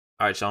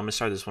Alright, so I'm going to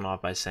start this one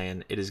off by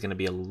saying it is going to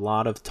be a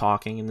lot of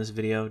talking in this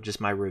video,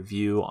 just my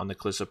review on the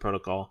Callisto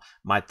Protocol,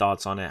 my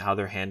thoughts on it, how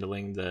they're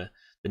handling the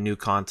new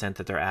content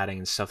that they're adding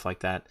and stuff like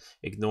that.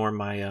 Ignore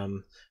my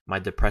my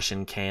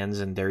depression cans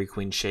and Dairy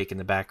Queen shake in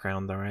the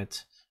background,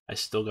 alright? I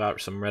still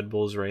got some Red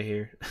Bulls right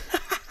here.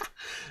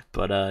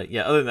 But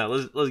yeah, other than that,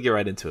 let's get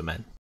right into it,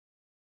 man.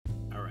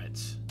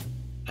 Alright.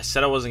 I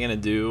said I wasn't going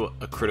to do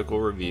a critical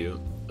review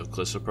of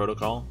Callisto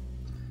Protocol,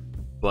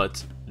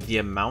 but the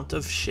amount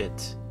of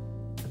shit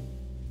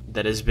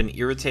that has been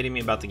irritating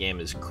me about the game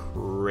is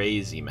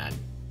crazy, man.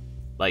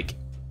 Like,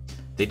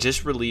 they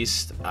just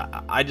released,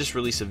 I just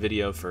released a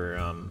video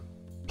for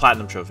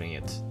platinum trophying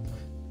it,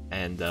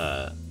 and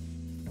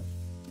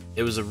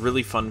it was a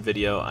really fun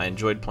video. I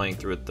enjoyed playing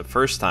through it the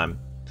first time,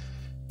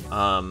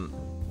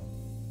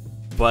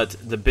 but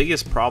the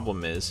biggest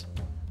problem is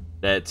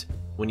that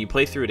when you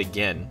play through it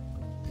again,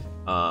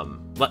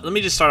 let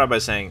me just start out by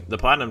saying the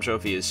platinum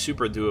trophy is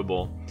super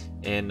doable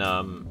in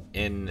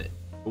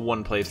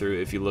one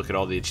playthrough if you look at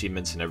all the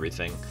achievements and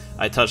everything.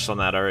 I touched on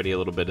that already a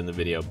little bit in the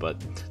video, but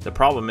the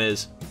problem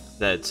is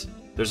that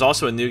there's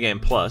also a new game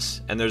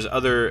plus, and there's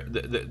other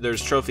there's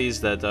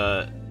trophies that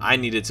I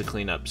needed to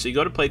clean up. So you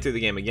go to play through the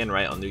game again,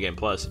 right, on new game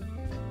plus,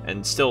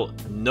 and still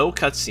no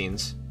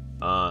cutscenes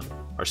are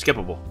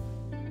skippable.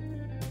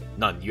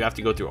 None. You have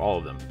to go through all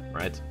of them,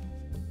 right?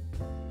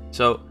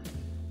 So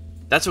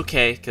that's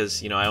okay,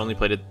 because, you know, I only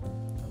played it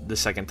the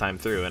second time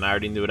through, and I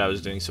already knew what I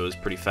was doing, so it was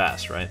pretty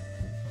fast, right?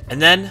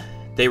 And then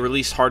they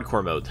released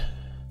hardcore mode,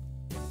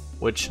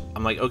 which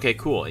I'm like, okay,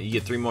 cool. You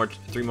get three more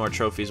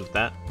trophies with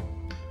that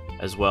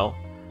as well.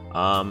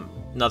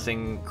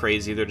 Nothing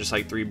crazy. They're just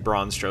like 3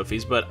 bronze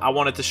trophies, but I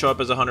want it to show up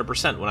as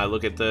 100% when I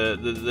look at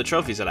the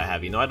trophies that I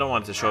have. You know, I don't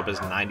want it to show up as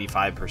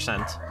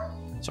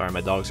 95%. Sorry, my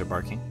dogs are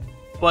barking.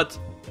 But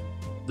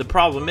the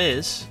problem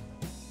is,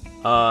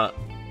 I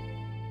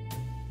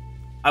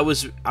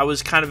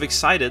was kind of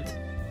excited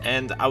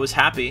and I was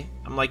happy.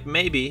 I'm like,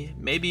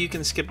 maybe you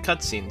can skip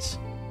cutscenes.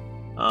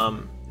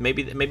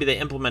 Maybe they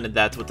implemented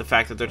that with the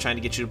fact that they're trying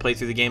to get you to play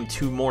through the game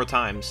 2 more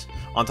times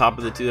on top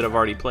of the 2 that I've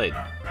already played.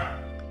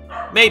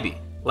 Maybe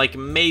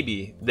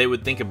they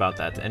would think about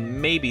that,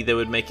 and maybe they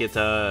would make it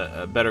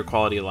a better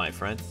quality of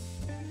life, right?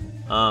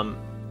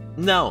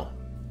 No.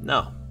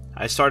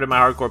 I started my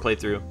hardcore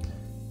playthrough,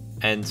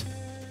 and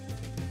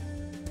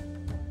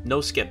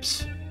no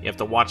skips. You have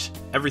to watch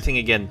everything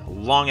again,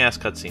 long-ass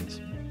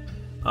cutscenes.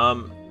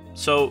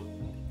 So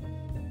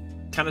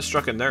kind of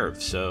struck a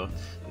nerve. So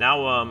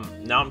now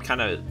I'm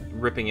kind of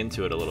ripping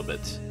into it a little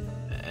bit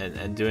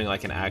and doing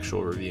like an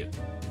actual review.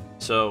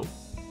 So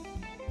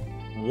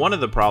one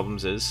of the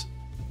problems is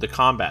the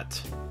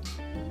combat.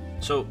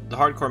 So the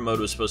hardcore mode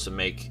was supposed to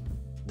make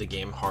the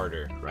game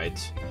harder,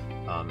 right?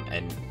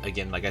 And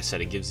again, like I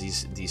said, it gives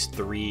these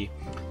three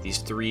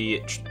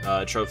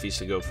trophies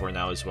to go for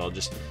now as well.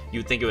 Just, you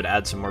would think it would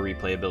add some more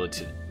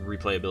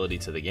replayability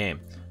to the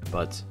game,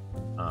 but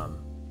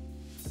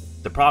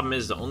the problem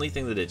is the only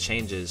thing that it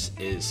changes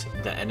is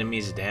the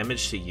enemy's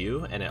damage to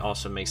you, and it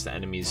also makes the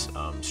enemies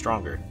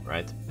stronger,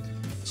 right?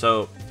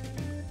 So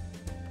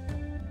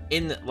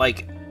in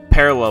like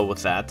parallel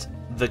with that,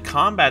 the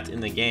combat in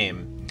the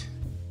game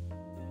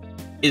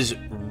is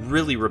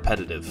really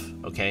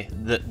repetitive, okay?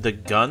 The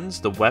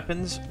guns, the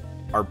weapons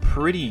are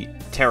pretty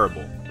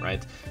terrible,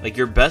 right? Like,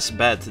 your best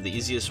bet, the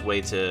easiest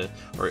way to,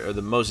 or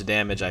the most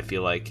damage, I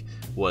feel like,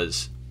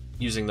 was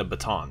using the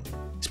baton,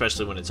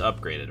 especially when it's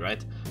upgraded,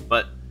 right?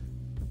 But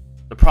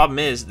the problem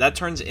is that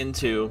turns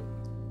into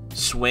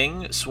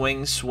swing,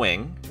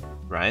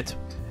 right?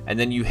 And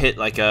then you hit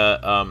like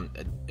a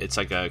it's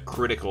like a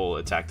critical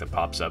attack that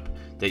pops up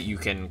that you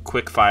can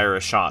quick fire a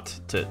shot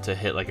to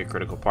hit like a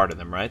critical part of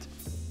them, right?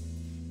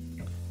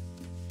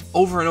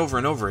 Over and over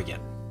and over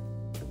again.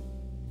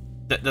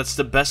 That's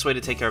the best way to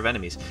take care of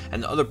enemies.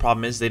 And the other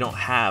problem is they don't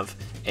have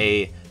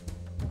a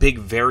big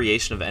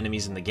variation of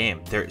enemies in the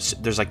game.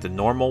 There's like the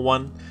normal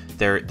one.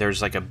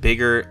 There's like a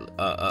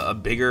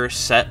bigger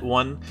set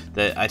one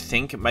that I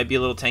think might be a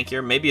little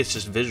tankier. Maybe it's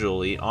just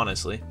visually,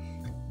 honestly.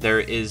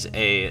 There is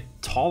a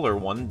taller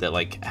one that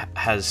like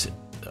has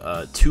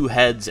 2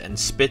 heads and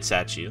spits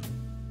at you,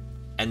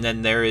 and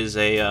then there is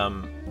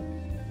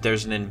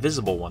there's an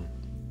invisible one,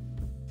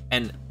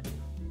 and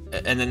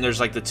then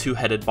there's like the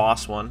 2-headed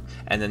boss one,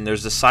 and then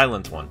there's the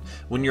silent one.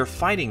 When you're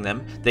fighting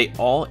them, they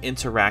all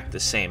interact the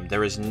same.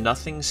 There is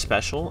nothing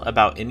special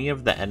about any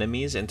of the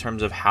enemies in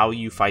terms of how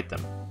you fight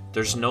them.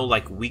 There's no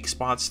like weak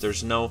spots.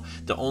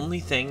 The only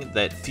thing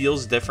that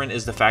feels different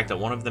is the fact that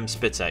one of them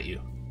spits at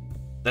you.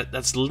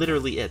 That's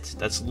literally it.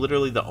 That's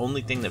literally the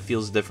only thing that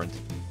feels different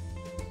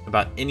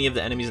about any of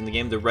the enemies in the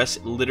game. The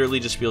rest literally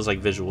just feels like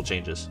visual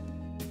changes.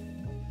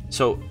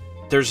 So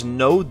there's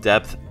no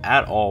depth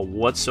at all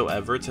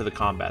whatsoever to the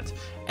combat.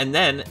 And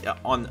then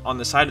on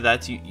the side of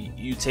that,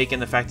 you take in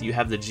the fact that you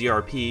have the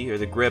GRP or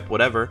the grip,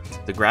 whatever,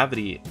 the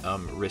gravity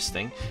wrist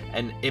thing,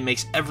 and it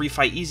makes every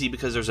fight easy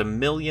because there's a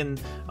million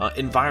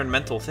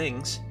environmental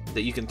things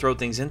that you can throw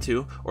things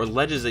into, or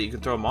ledges that you can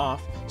throw them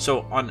off.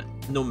 So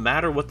no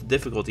matter what the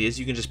difficulty is,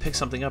 you can just pick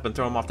something up and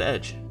throw them off the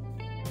edge.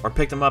 or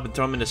pick them up and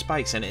throw them into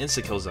spikes and it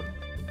insta-kills them.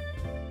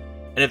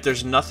 And if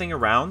there's nothing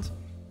around,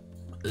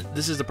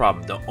 this is the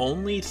problem. The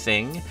only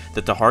thing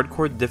that the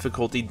hardcore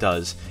difficulty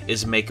does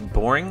is make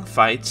boring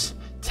fights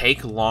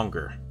take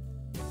longer.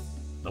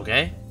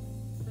 Okay?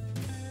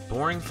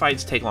 Boring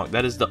fights take long.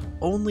 That is the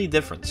only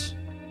difference.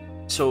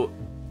 So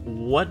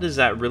what does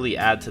that really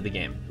add to the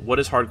game? What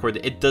is hardcore?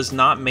 It does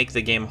not make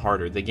the game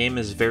harder. The game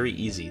is very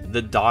easy.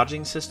 The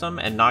dodging system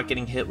and not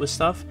getting hit with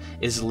stuff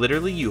is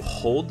literally you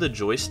hold the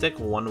joystick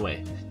one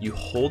way. You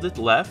hold it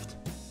left,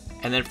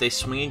 and then if they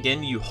swing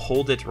again, you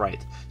hold it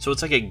right. So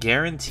it's like a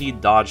guaranteed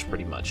dodge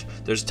pretty much.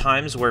 There's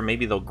times where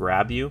maybe they'll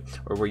grab you,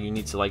 or where you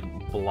need to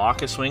like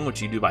block a swing,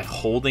 which you do by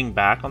holding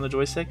back on the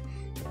joystick.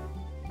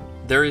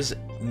 There is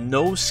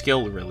no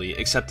skill really,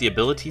 except the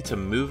ability to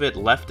move it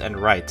left and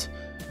right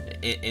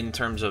in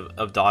terms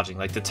of dodging.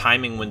 Like the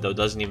timing window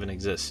doesn't even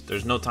exist.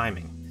 There's no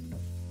timing.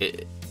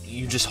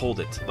 You just hold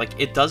it. Like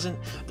it doesn't,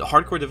 the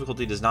hardcore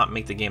difficulty does not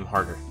make the game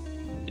harder.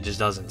 It just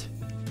doesn't.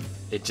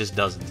 It just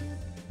doesn't.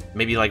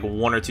 Maybe like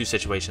 1 or 2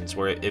 situations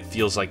where it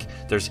feels like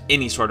there's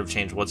any sort of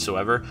change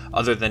whatsoever,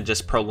 other than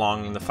just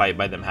prolonging the fight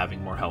by them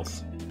having more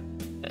health.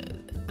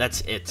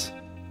 That's it.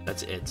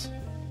 That's it.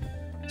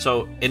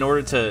 So in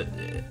order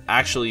to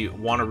actually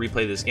want to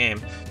replay this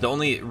game, the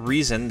only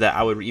reason that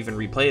I would even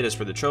replay it is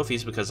for the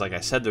trophies, because like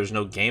I said, there's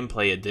no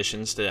gameplay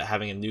additions to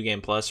having a new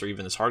game plus or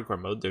even this hardcore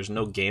mode. There's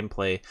no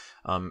gameplay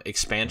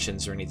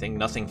expansions or anything.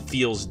 Nothing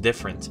feels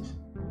different.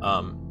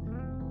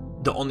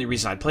 The only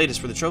reason I played is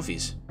for the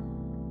trophies.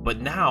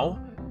 But now,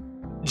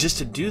 just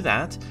to do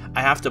that,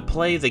 I have to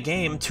play the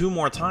game 2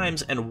 more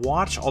times and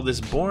watch all this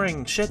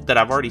boring shit that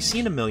I've already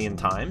seen a million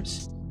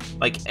times.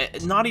 Like,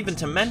 not even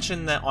to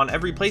mention that on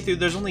every playthrough,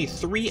 there's only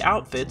 3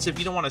 outfits. If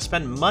you don't want to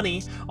spend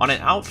money on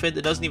an outfit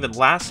that doesn't even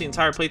last the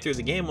entire playthrough of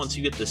the game once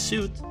you get the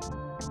suit.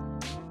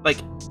 Like,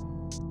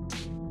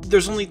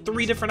 there's only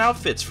 3 different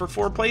outfits for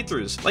 4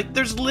 playthroughs. Like,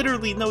 there's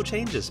literally no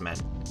changes, man.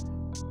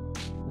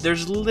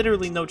 There's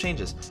literally no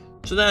changes.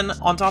 So then,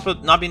 on top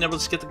of not being able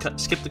to skip the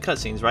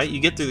cutscenes, right? You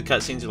get through the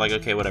cutscenes, you're like,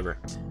 okay, whatever.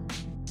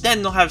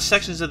 Then they'll have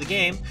sections of the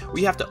game where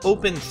you have to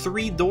open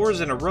 3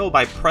 doors in a row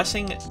by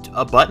pressing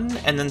a button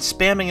and then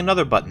spamming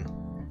another button.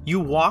 You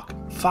walk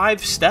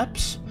 5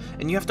 steps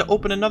and you have to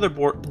open another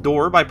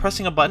door by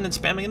pressing a button and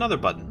spamming another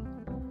button.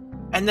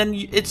 And then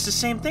it's the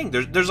same thing.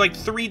 There's like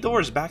 3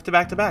 doors back to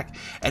back to back.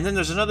 And then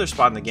there's another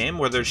spot in the game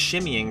where there's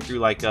shimmying through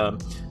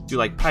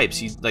like pipes.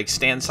 You like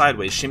stand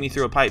sideways, shimmy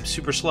through a pipe,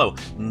 super slow.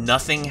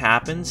 Nothing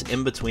happens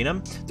in between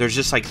them. There's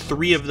just like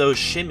 3 of those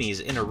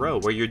shimmies in a row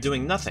where you're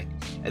doing nothing.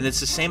 And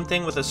it's the same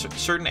thing with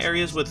certain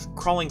areas with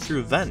crawling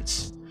through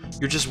vents.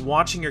 You're just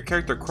watching your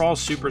character crawl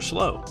super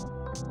slow.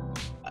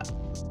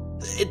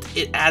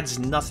 It adds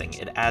nothing.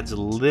 It adds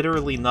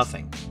literally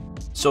nothing.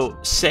 So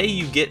say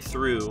you get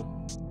through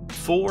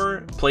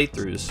 4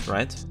 playthroughs,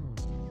 right?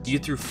 You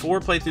get through 4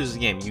 playthroughs of the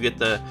game. You get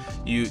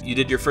you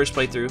did your first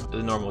playthrough of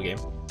the normal game.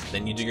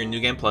 Then you do your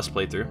New Game Plus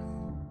playthrough,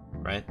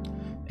 right?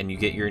 And you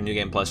get your New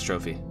Game Plus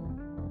trophy.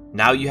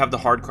 Now you have the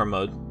hardcore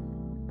mode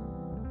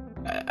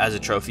as a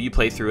trophy. You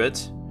play through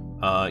it.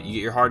 You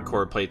get your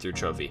hardcore playthrough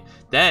trophy.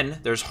 Then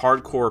there's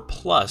hardcore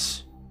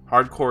plus,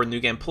 hardcore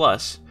New Game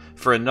Plus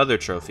for another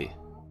trophy.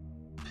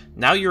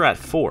 Now you're at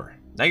 4.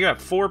 Now you're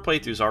at 4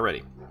 playthroughs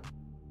already.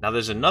 Now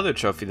there's another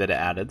trophy that it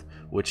added,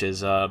 which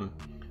is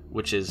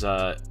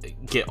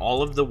get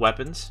all of the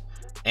weapons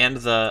and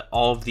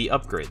all of the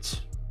upgrades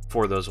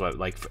for those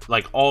weapons,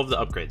 like all of the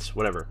upgrades,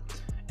 whatever.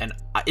 And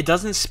it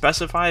doesn't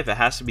specify if it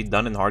has to be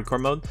done in hardcore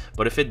mode,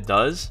 but if it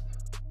does,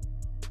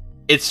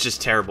 it's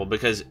just terrible,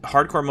 because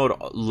hardcore mode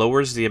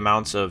lowers the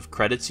amounts of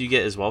credits you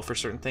get as well for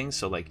certain things.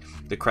 So like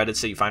the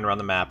credits that you find around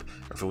the map,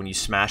 or for when you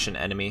smash an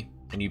enemy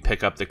and you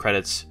pick up the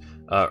credits,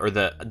 or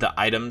the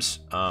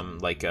items,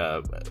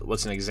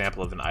 what's an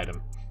example of an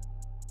item?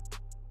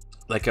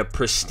 Like a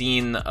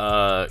pristine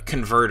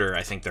converter,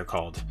 I think they're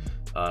called,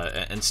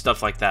 and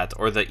stuff like that,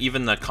 or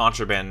even the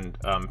contraband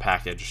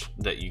package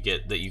that you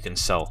get that you can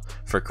sell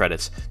for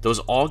credits. Those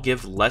all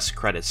give less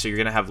credits, so you're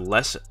gonna have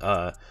less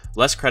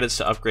credits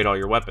to upgrade all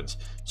your weapons.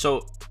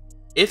 So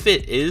if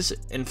it is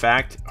in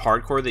fact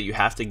hardcore that you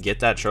have to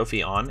get that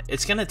trophy on,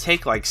 it's gonna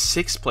take like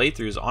 6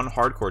 playthroughs on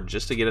hardcore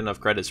just to get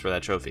enough credits for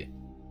that trophy.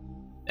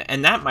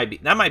 And that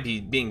might be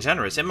being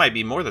generous. It might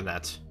be more than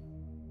that.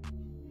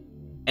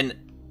 And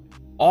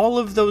all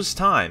of those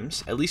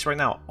times, at least right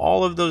now,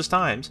 all of those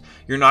times,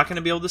 you're not going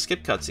to be able to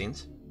skip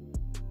cutscenes.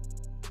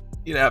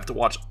 You're going to have to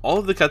watch all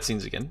of the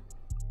cutscenes again.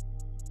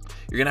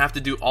 You're going to have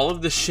to do all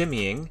of the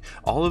shimmying,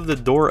 all of the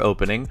door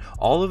opening,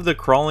 all of the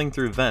crawling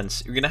through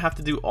vents. You're going to have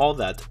to do all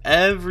that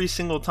every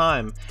single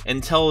time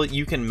until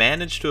you can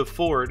manage to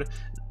afford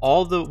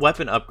all the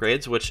weapon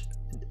upgrades, which,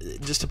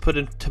 just to put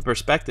into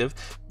perspective,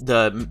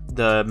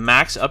 the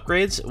max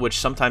upgrades, which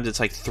sometimes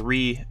it's like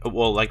 3,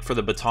 well, like for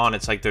the baton,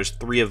 it's like there's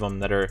 3 of them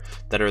that are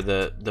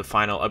the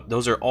final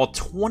those are all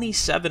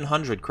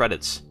 2,700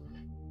 credits.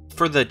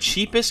 For the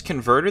cheapest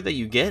converter that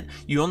you get,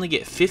 you only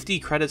get 50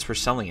 credits for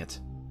selling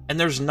it, and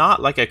there's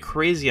not like a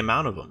crazy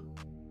amount of them.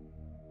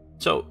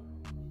 So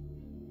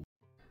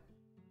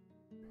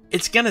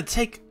it's gonna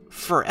take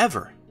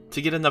forever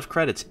to get enough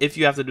credits if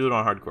you have to do it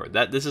on hardcore.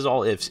 This is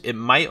all ifs. It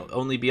might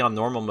only be on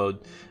normal mode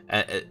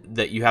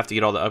that you have to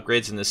get all the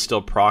upgrades, and this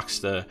still procs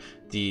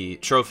the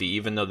trophy,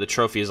 even though the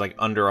trophy is like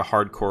under a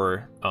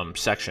hardcore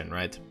section,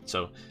 right?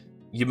 So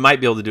you might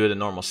be able to do it in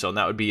normal still, and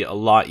that would be a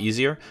lot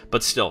easier.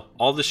 But still,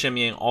 all the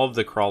shimmying, all of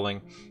the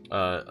crawling,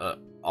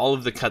 all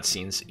of the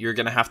cutscenes, you're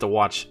gonna have to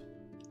watch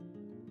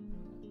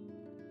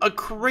a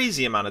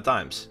crazy amount of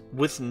times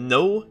with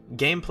no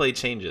gameplay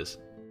changes.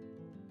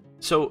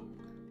 So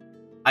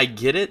I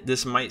get it.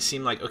 This might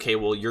seem like, okay,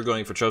 well, you're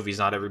going for trophies.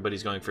 Not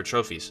everybody's going for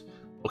trophies.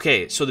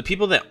 Okay, so the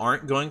people that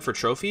aren't going for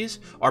trophies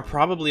are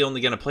probably only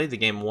going to play the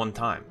game one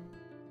time.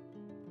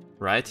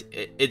 Right?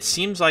 It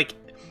seems like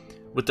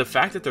with the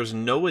fact that there's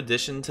no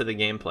addition to the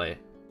gameplay,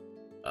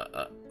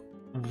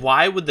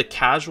 why would the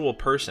casual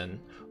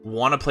person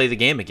want to play the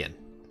game again?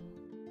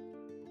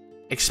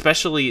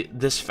 Especially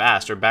this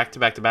fast, or back to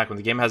back to back, when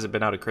the game hasn't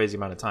been out a crazy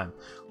amount of time.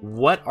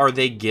 What are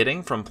they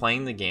getting from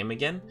playing the game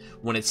again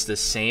when it's the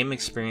same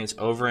experience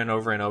over and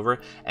over and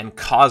over, and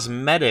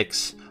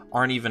cosmetics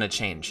aren't even a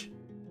change?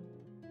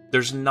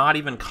 There's not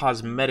even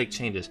cosmetic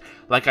changes.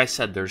 Like I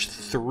said, there's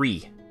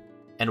 3,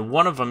 and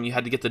one of them you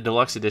had to get the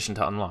deluxe edition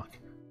to unlock.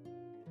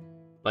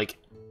 Like,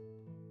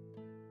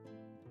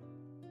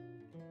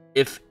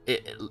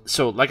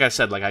 so like I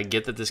said, like, I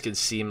get that this could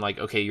seem like,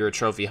 okay, you're a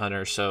trophy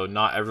hunter, so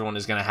not everyone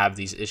is going to have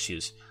these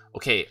issues.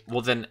 Okay,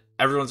 well then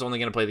everyone's only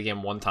going to play the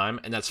game one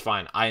time, and that's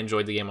fine. I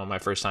enjoyed the game on my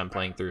first time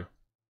playing through.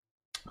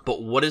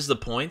 But what is the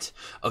point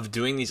of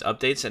doing these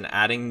updates and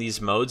adding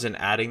these modes and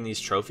adding these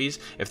trophies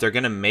if they're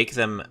going to make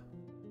them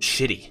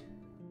shitty?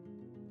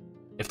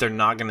 If they're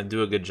not going to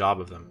do a good job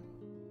of them?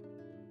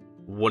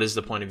 What is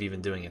the point of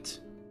even doing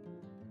it?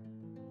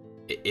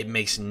 It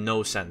makes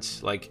no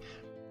sense. Like,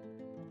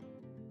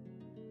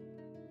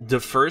 the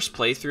first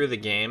playthrough of the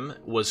game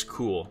was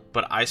cool,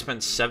 but I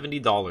spent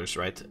 $70,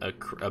 right?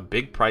 A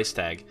big price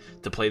tag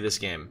to play this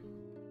game.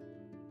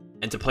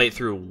 And to play it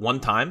through one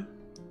time.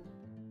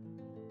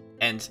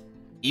 And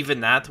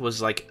even that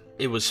was like,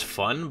 it was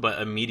fun, but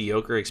a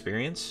mediocre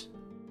experience.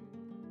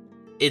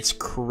 It's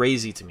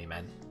crazy to me,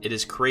 man. It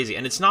is crazy.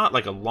 And it's not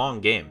like a long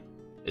game.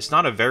 It's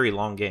not a very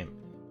long game.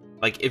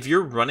 Like, if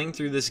you're running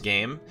through this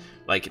game,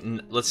 like,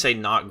 let's say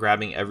not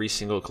grabbing every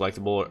single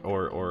collectible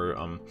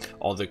or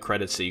all the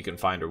credits that you can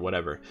find or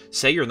whatever.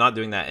 Say you're not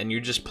doing that and you're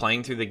just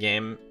playing through the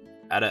game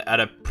at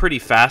a pretty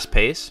fast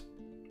pace,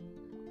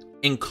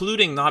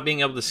 including not being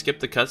able to skip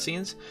the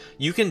cutscenes.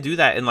 You can do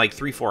that in like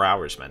 3-4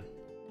 hours, man.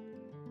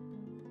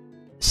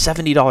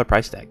 $70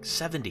 price tag.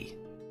 70.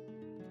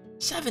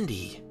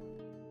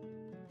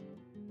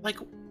 Like,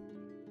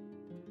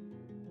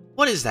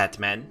 what is that,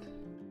 man?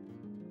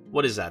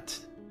 What is that?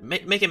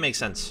 Make it make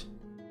sense.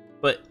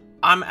 But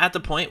I'm at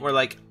the point where,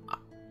 like,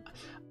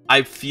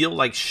 I feel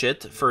like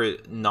shit for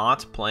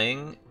not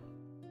playing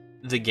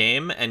the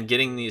game and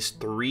getting these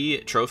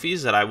 3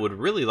 trophies that I would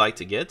really like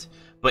to get,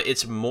 but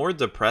it's more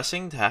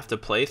depressing to have to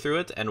play through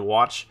it and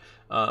watch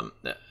all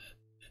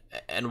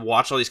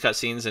these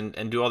cutscenes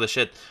and do all this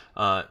shit,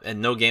 and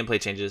no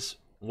gameplay changes,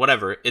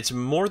 whatever. It's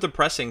more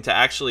depressing to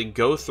actually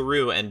go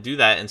through and do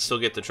that and still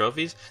get the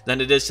trophies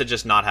than it is to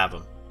just not have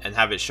them and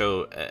have it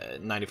show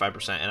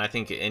 95%. And I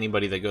think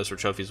anybody that goes for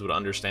trophies would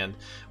understand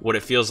what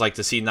it feels like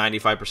to see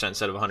 95%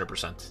 instead of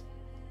 100%.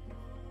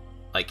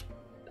 Like,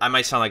 I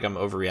might sound like I'm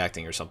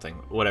overreacting or something.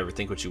 Whatever,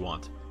 think what you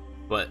want.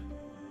 But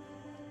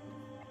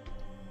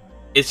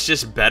it's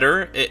just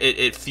better.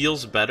 It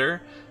feels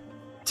better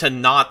to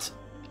not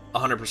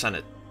 100%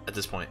 it at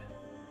this point.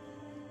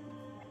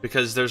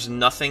 Because there's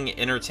nothing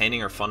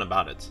entertaining or fun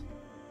about it.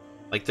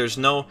 Like, there's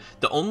no...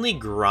 The only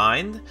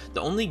grind,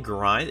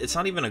 it's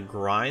not even a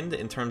grind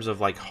in terms of,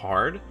 like,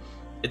 hard.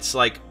 It's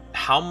like,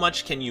 how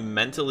much can you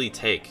mentally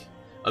take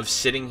of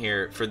sitting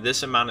here for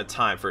this amount of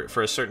time,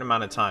 for a certain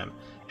amount of time?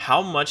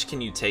 How much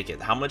can you take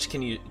it? How much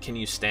can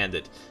you stand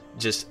it?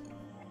 Just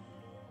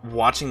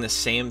watching the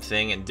same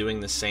thing and doing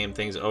the same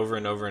things over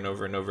and over and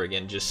over and over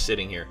again, just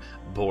sitting here,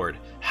 bored.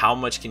 How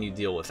much can you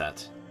deal with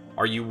that?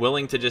 Are you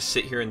willing to just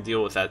sit here and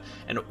deal with that?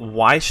 And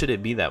why should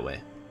it be that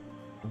way?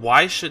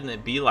 Why shouldn't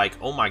it be like,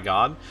 oh my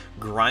god,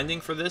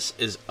 grinding for this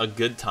is a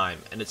good time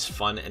and it's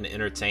fun and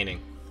entertaining?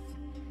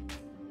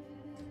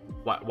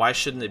 Why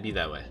shouldn't it be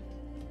that way?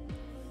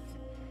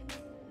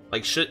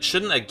 Like,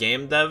 shouldn't a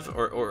game dev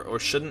or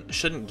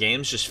shouldn't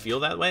games just feel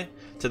that way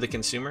to the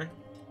consumer?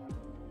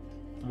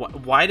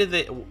 Why did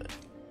they...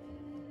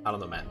 I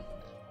don't know, man.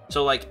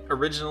 So, like,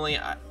 originally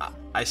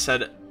I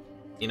said,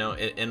 you know,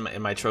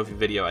 in my trophy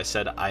video, I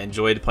said I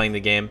enjoyed playing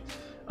the game.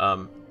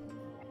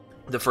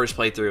 The first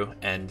playthrough,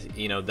 and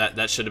you know,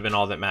 that should have been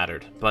all that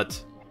mattered.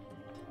 But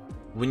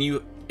when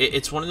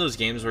it's one of those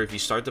games where if you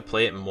start to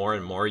play it more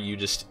and more, you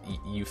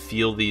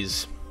feel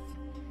these...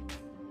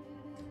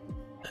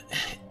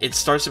 It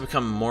starts to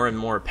become more and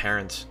more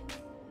apparent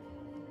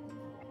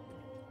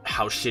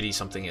how shitty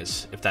something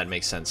is, if that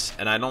makes sense.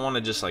 And I don't want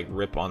to just like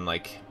rip on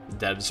like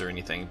devs or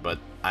anything, but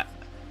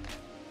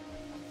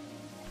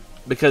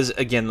because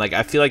again, like,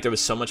 I feel like there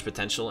was so much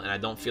potential, and I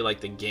don't feel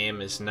like the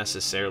game is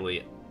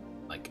necessarily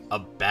like a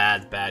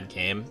bad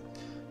game,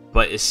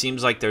 but it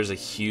seems like there's a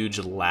huge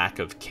lack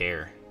of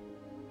care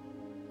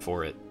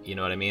for it. You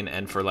know what I mean?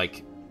 And for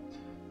like,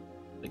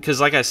 because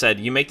like I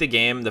said, you make the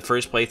game the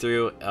first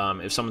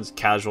playthrough. If someone's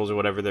casuals or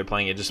whatever, they're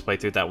playing it just play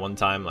through it that one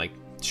time. Like,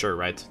 sure,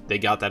 right? They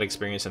got that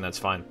experience and that's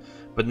fine.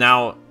 But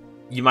now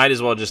you might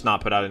as well just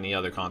not put out any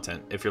other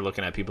content if you're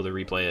looking at people to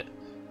replay it.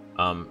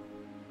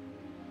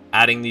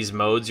 Adding these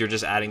modes, you're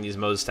just adding these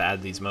modes to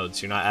add these modes.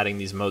 You're not adding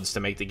these modes to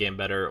make the game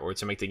better or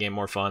to make the game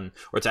more fun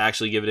or to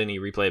actually give it any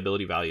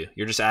replayability value.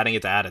 You're just adding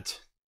it to add it.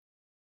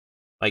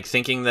 Like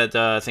thinking that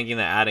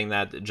adding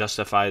that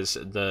justifies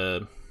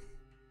the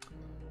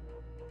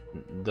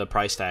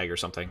price tag or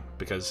something,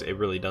 because it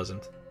really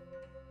doesn't.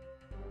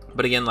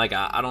 But again, like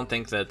I don't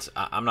think that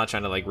I'm not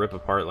trying to like rip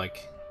apart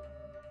like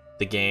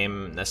the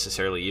game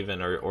necessarily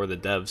even or the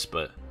devs,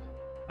 but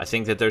I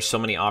think that there's so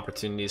many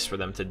opportunities for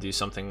them to do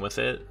something with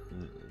it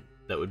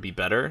that would be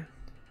better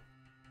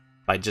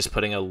by just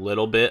putting a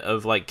little bit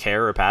of like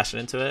care or passion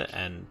into it,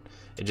 and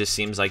it just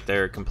seems like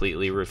they're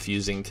completely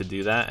refusing to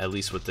do that, at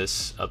least with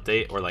this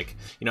update. Or like,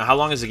 you know, how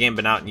long has the game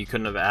been out and you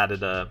couldn't have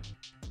added a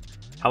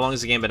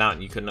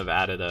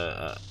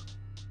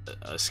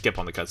skip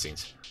on the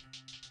cutscenes?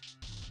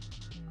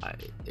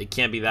 It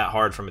can't be that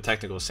hard from a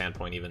technical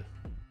standpoint even.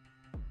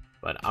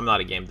 But I'm not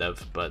a game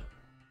dev, but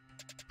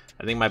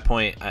I think my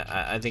point,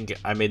 I think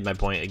I made my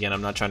point. Again,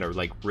 I'm not trying to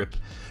like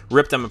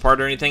rip them apart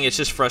or anything. It's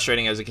just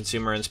frustrating as a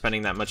consumer and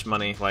spending that much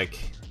money. Like,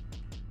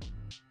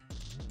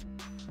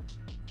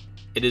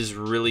 it is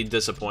really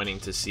disappointing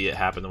to see it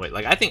happen the way.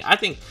 Like, I think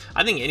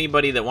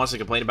anybody that wants to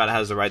complain about it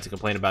has the right to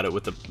complain about it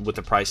with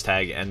the price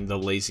tag and the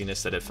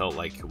laziness that it felt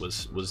like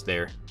was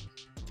there,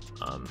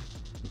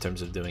 in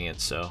terms of doing it.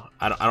 So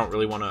I don't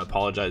really want to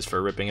apologize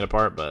for ripping it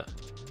apart, but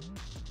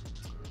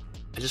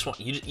I just want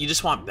you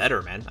just want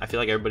better, man. I feel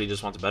like everybody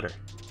just wants better,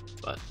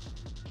 but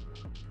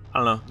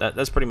I don't know.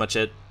 That's pretty much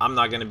it. I'm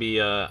not gonna be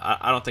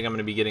I don't think I'm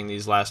gonna be getting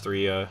these last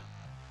 3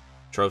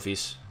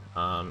 trophies,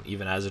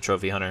 even as a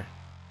trophy hunter,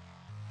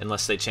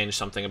 unless they change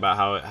something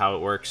about how it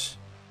works.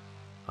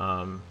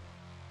 And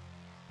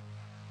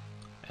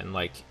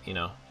like, you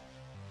know,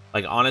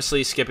 like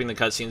honestly, skipping the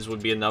cutscenes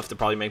would be enough to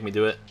probably make me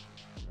do it.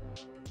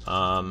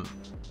 But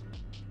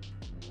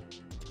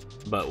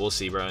we'll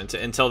see, bro.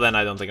 Until then,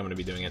 I don't think I'm gonna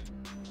be doing it.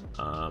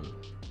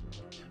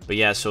 But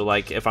yeah, so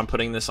like if I'm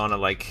putting this on a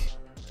like,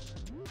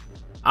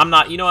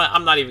 you know what,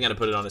 I'm not even gonna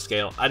put it on a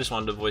scale. I just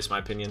wanted to voice my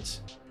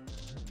opinions,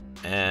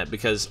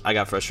 because I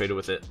got frustrated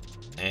with it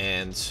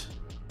and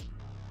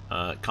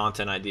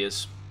content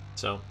ideas.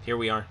 So here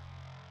we are.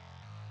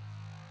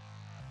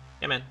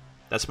 Yeah, man,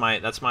 that's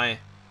my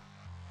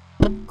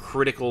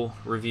critical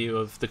review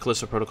of the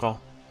Callisto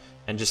Protocol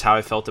and just how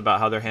I felt about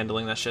how they're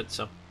handling that shit.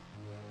 So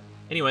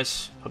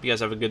anyways, hope you guys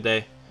have a good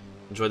day.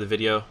 Enjoy the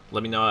video.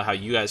 Let me know how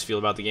you guys feel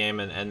about the game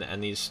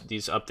and these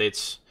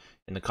updates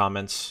in the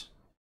comments.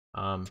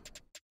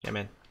 Yeah,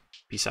 man.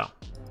 Peace out.